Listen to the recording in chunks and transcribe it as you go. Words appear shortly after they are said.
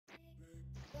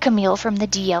Camille from the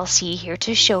DLC here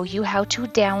to show you how to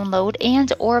download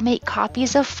and or make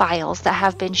copies of files that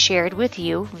have been shared with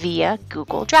you via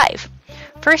Google Drive.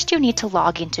 First, you need to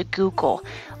log into Google.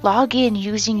 Log in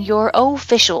using your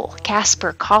official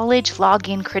Casper College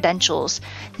login credentials.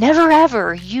 Never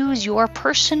ever use your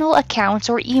personal accounts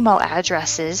or email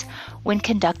addresses when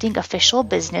conducting official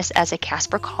business as a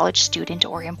Casper College student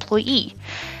or employee.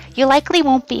 You likely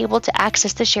won't be able to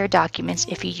access the shared documents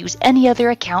if you use any other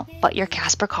account but your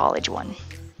Casper College one.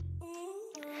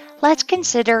 Let's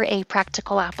consider a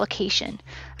practical application.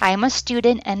 I am a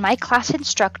student and my class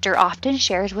instructor often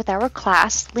shares with our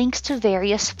class links to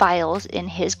various files in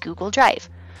his Google Drive.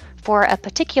 For a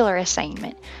particular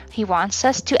assignment, he wants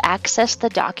us to access the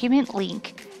document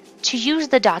link to use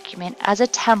the document as a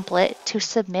template to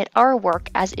submit our work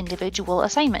as individual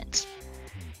assignments.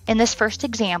 In this first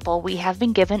example, we have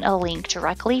been given a link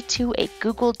directly to a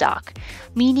Google Doc,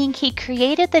 meaning he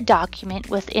created the document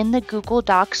within the Google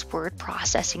Docs word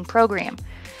processing program.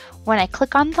 When I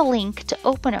click on the link to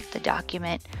open up the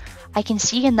document, I can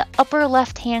see in the upper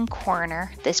left-hand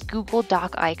corner this Google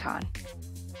Doc icon.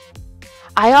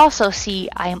 I also see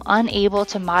I am unable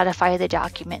to modify the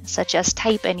document, such as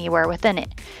type anywhere within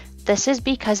it. This is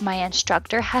because my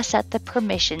instructor has set the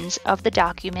permissions of the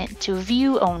document to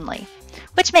view only.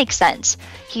 Which makes sense.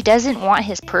 He doesn't want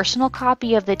his personal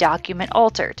copy of the document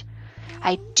altered.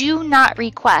 I do not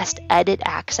request edit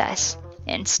access.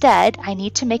 Instead, I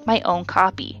need to make my own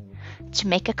copy. To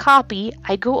make a copy,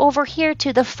 I go over here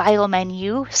to the File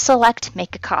menu, select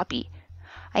Make a Copy.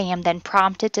 I am then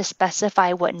prompted to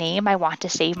specify what name I want to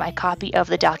save my copy of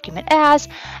the document as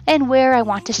and where I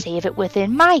want to save it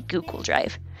within my Google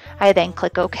Drive. I then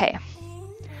click OK.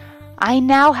 I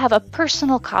now have a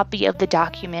personal copy of the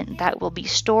document that will be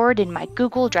stored in my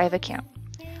Google Drive account.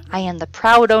 I am the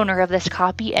proud owner of this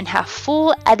copy and have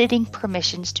full editing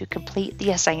permissions to complete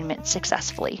the assignment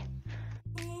successfully.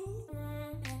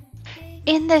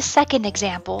 In this second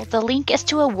example, the link is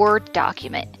to a Word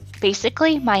document.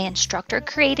 Basically, my instructor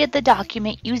created the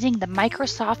document using the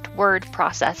Microsoft Word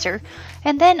processor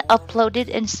and then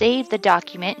uploaded and saved the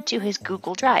document to his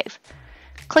Google Drive.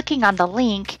 Clicking on the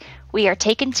link, we are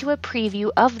taken to a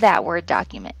preview of that Word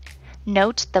document.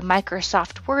 Note the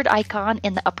Microsoft Word icon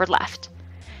in the upper left.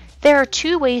 There are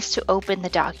two ways to open the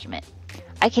document.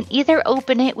 I can either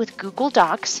open it with Google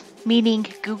Docs, meaning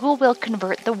Google will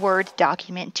convert the Word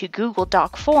document to Google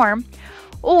Doc form,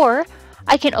 or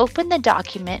I can open the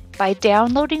document by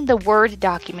downloading the Word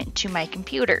document to my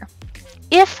computer.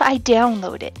 If I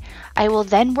download it, I will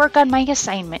then work on my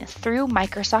assignment through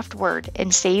Microsoft Word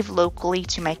and save locally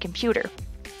to my computer.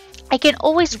 I can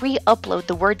always re-upload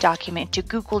the Word document to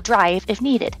Google Drive if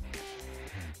needed.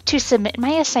 To submit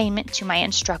my assignment to my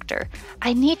instructor,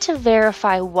 I need to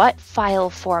verify what file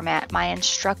format my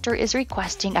instructor is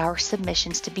requesting our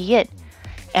submissions to be in.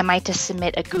 Am I to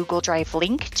submit a Google Drive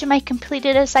link to my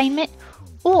completed assignment,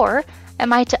 or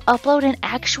am I to upload an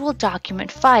actual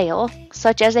document file,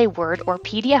 such as a Word or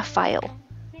PDF file?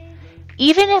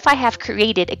 Even if I have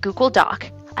created a Google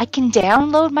Doc, I can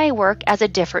download my work as a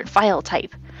different file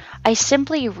type. I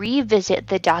simply revisit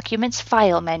the Documents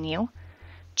File menu,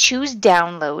 choose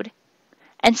Download,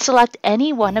 and select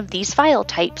any one of these file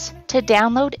types to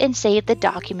download and save the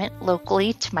document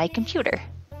locally to my computer.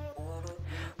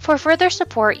 For further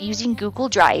support using Google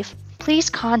Drive,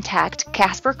 please contact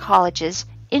Casper College's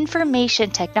Information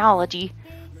Technology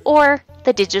or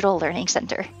the Digital Learning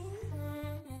Center.